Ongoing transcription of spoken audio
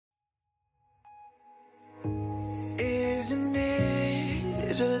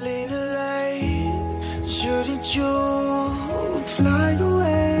let you fly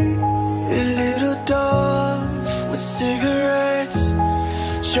away. A little dove with cigarettes.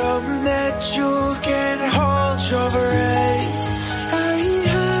 Show them that you can hold your breath. I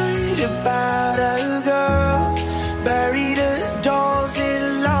heard about a girl buried her dolls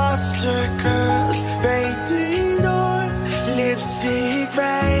and lost her curls. Painted on lipstick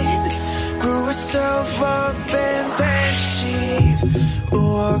red, grew herself up and then she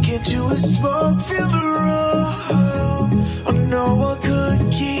walked into a smoke-filled room. Oh, no one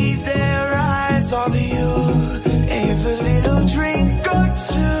could keep their eyes off you. Have a little drink or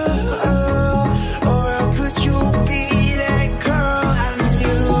two. Or how could you be that girl I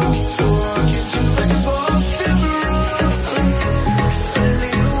knew? Walk into a smoke-filled room. A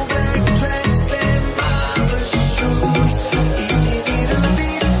little black dress and marble shoes. Isn't it a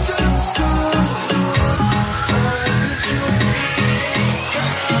bit too soon? Or how could you be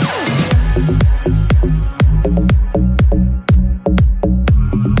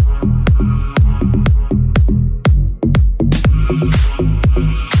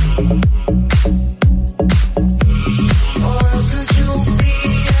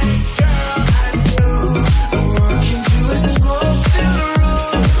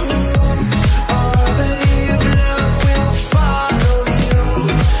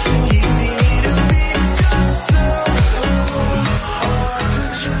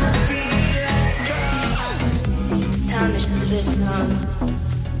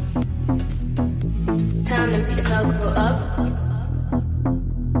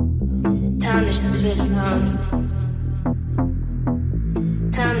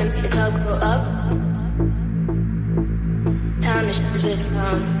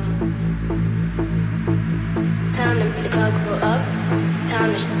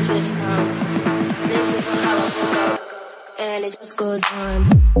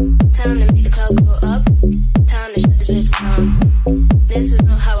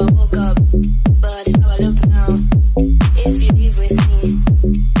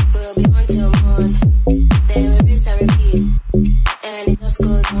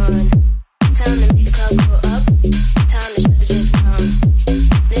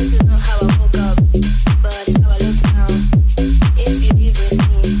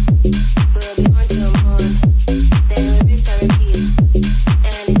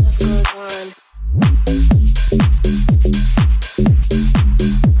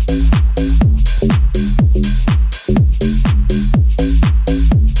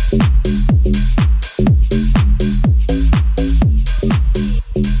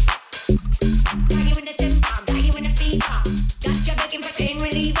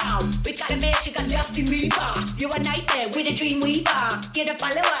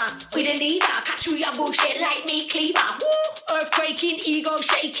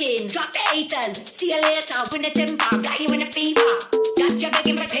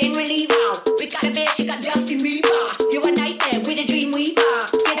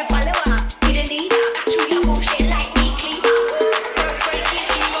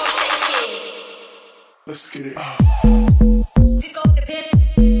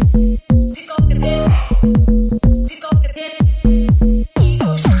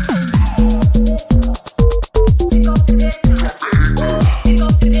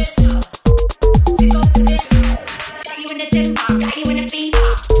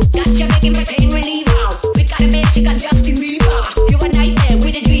Got you making my pain reliever. We got a bitch, she got just in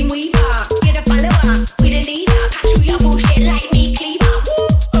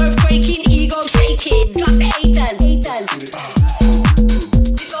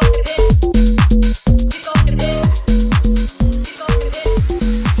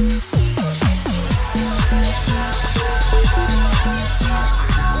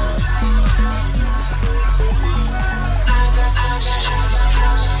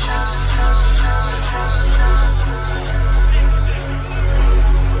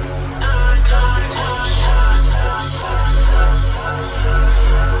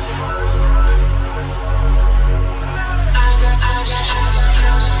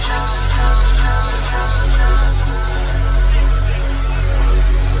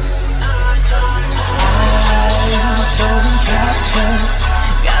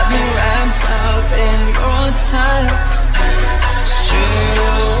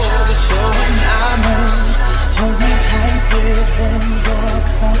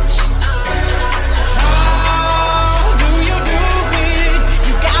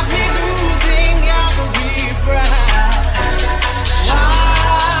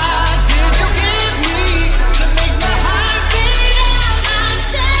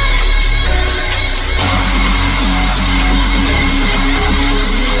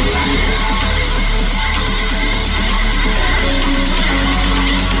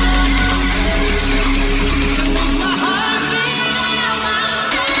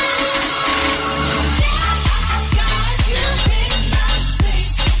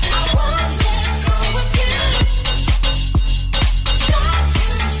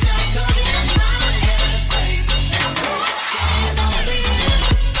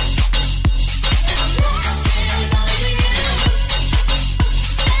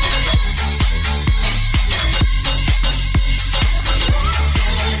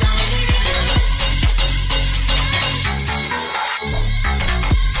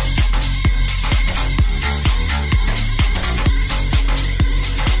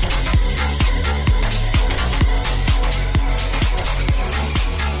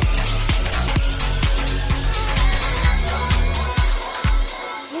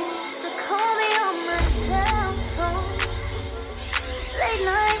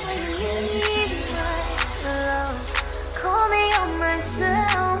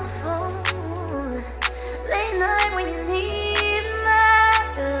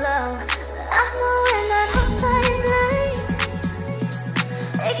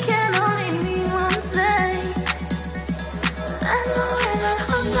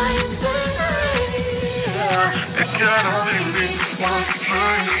that I really want to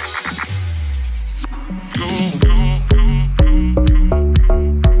play.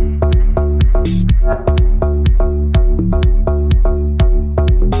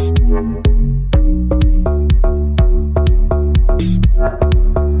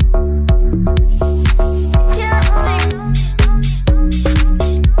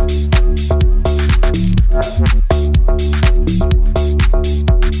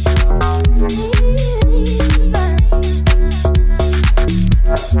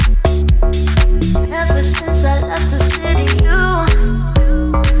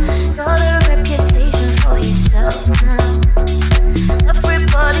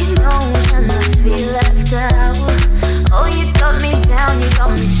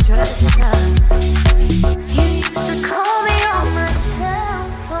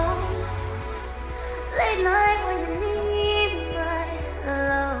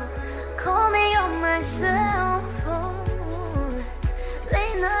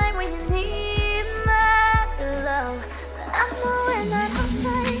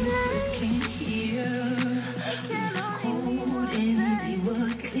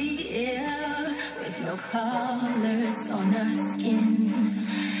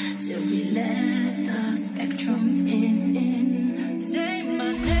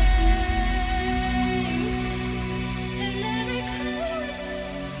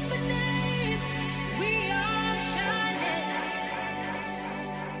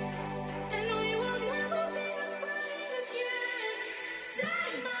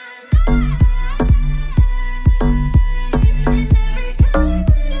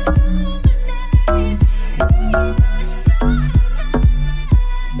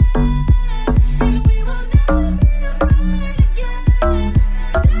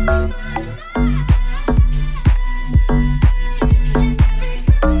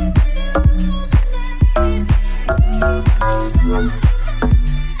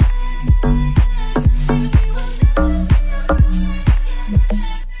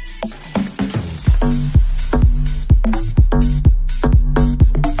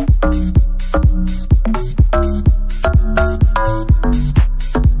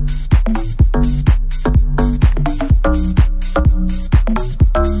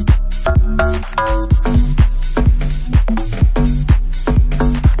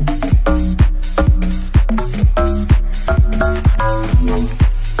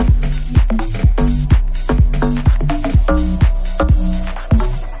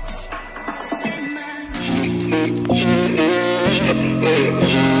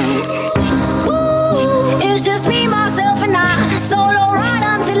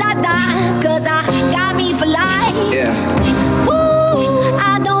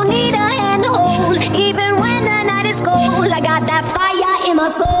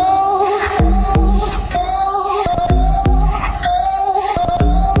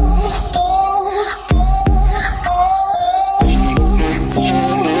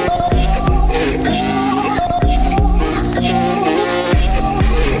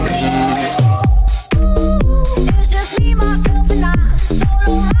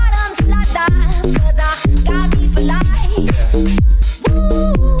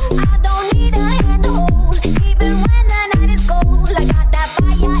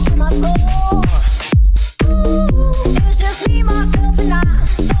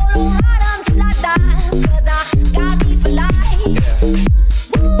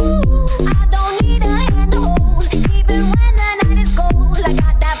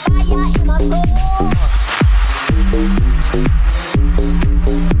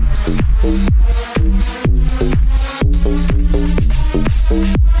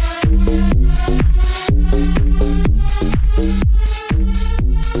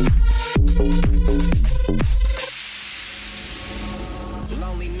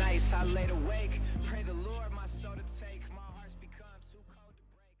 Lonely nights, I laid awake,